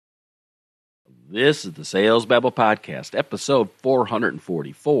This is the Sales Babble Podcast, episode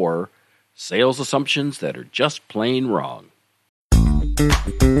 444, Sales Assumptions That Are Just Plain Wrong.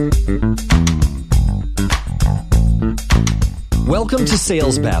 Welcome to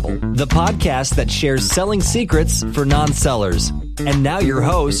Sales Babble, the podcast that shares selling secrets for non-sellers. And now your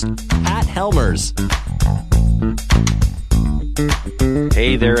host, Pat Helmers.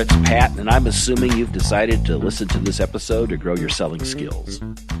 Hey there, it's Pat, and I'm assuming you've decided to listen to this episode to grow your selling skills.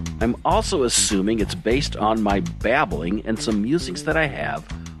 I'm also assuming it's based on my babbling and some musings that I have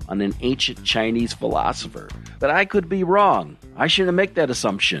on an ancient Chinese philosopher. But I could be wrong. I shouldn't make that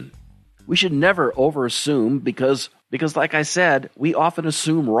assumption. We should never over-assume because like I said, we often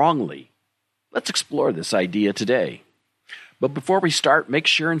assume wrongly. Let's explore this idea today. But before we start, make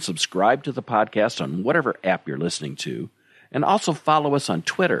sure and subscribe to the podcast on whatever app you're listening to, and also follow us on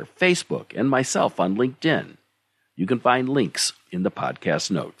Twitter, Facebook, and myself on LinkedIn. You can find links in the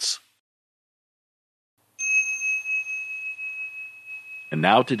podcast notes. And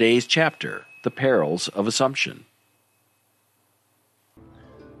now today's chapter, The Perils of Assumption.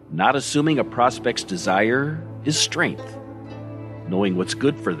 Not assuming a prospect's desire is strength. Knowing what's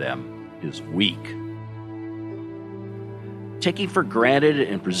good for them is weak. Taking for granted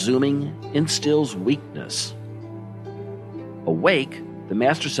and presuming instills weakness. Awake, the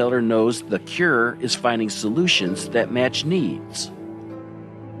master seller knows the cure is finding solutions that match needs.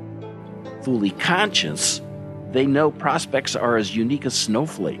 Fully conscious, they know prospects are as unique as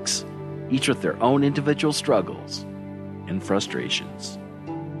snowflakes, each with their own individual struggles and frustrations.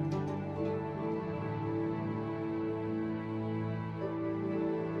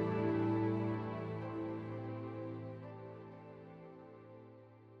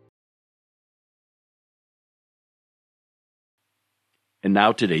 And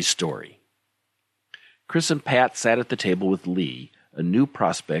now today's story. Chris and Pat sat at the table with Lee, a new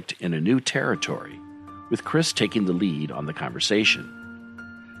prospect in a new territory, with Chris taking the lead on the conversation.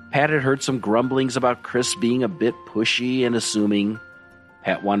 Pat had heard some grumblings about Chris being a bit pushy and assuming.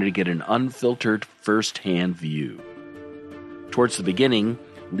 Pat wanted to get an unfiltered, first-hand view. Towards the beginning,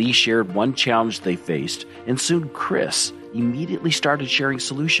 Lee shared one challenge they faced, and soon Chris immediately started sharing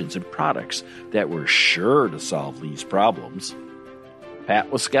solutions and products that were sure to solve Lee's problems.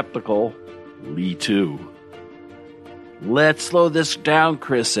 Pat was skeptical. Lee, too. "Let's slow this down,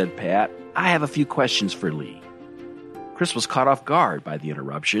 Chris," said Pat. "I have a few questions for Lee." Chris was caught off guard by the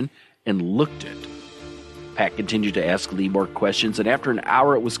interruption and looked it. Pat continued to ask Lee more questions, and after an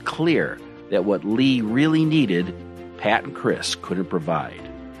hour it was clear that what Lee really needed, Pat and Chris couldn't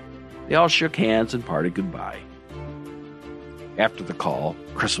provide. They all shook hands and parted goodbye. After the call,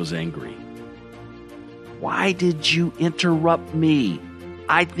 Chris was angry. "Why did you interrupt me?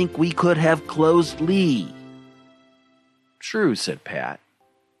 I think we could have closed Lee." "True," said Pat,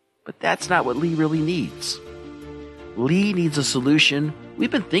 "but that's not what Lee really needs. Lee needs a solution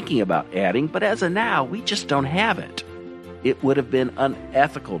we've been thinking about adding, but as of now, we just don't have it. It would have been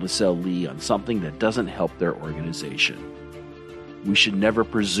unethical to sell Lee on something that doesn't help their organization. We should never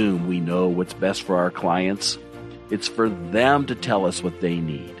presume we know what's best for our clients. It's for them to tell us what they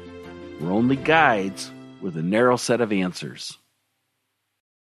need. We're only guides with a narrow set of answers."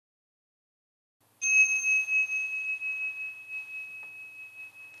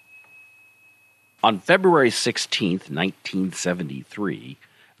 On February 16, 1973,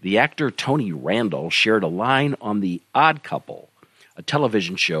 the actor Tony Randall shared a line on The Odd Couple, a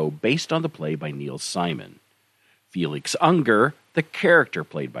television show based on the play by Neil Simon. Felix Unger, the character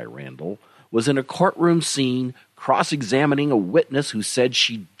played by Randall, was in a courtroom scene cross-examining a witness who said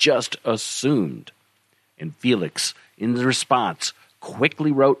she just assumed. And Felix, in response,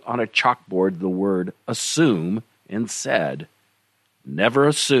 quickly wrote on a chalkboard the word assume and said, "Never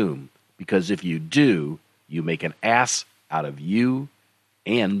assume. Because if you do, you make an ass out of you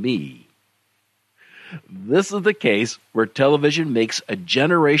and me." This is the case where television makes a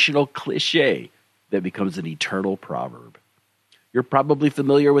generational cliche that becomes an eternal proverb. You're probably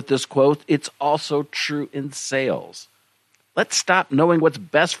familiar with this quote. It's also true in sales. Let's stop knowing what's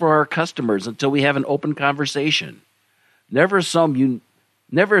best for our customers until we have an open conversation. Never assume you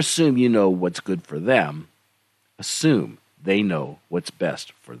know what's good for them. Assume they know what's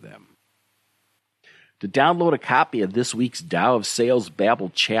best for them. To download a copy of this week's Tao of Sales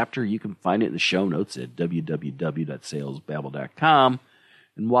Babble chapter, you can find it in the show notes at www.salesbabble.com.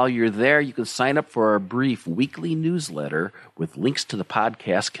 And while you're there, you can sign up for our brief weekly newsletter with links to the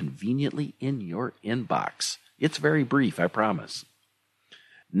podcast conveniently in your inbox. It's very brief, I promise.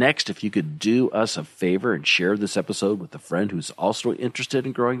 Next, if you could do us a favor and share this episode with a friend who's also interested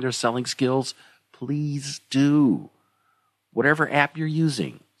in growing their selling skills, please do. Whatever app you're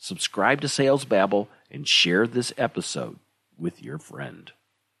using, subscribe to Sales Babble, and share this episode with your friend.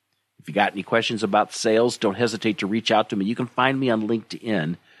 If you got any questions about sales, don't hesitate to reach out to me. You can find me on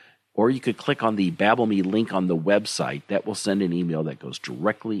LinkedIn, or you could click on the Babble Me link on the website. That will send an email that goes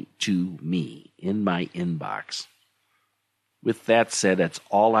directly to me in my inbox. With that said, that's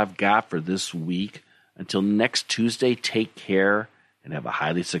all I've got for this week. Until next Tuesday, take care and have a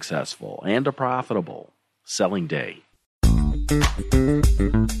highly successful and a profitable selling day.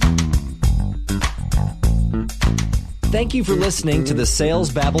 Thank you for listening to the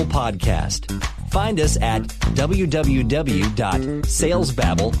Sales Babble podcast. Find us at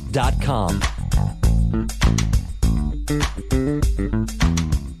www.salesbabble.com.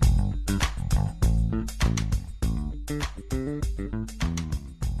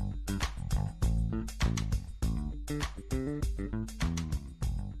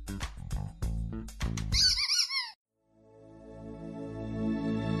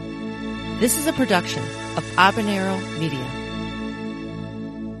 This is a production of Habanero Media.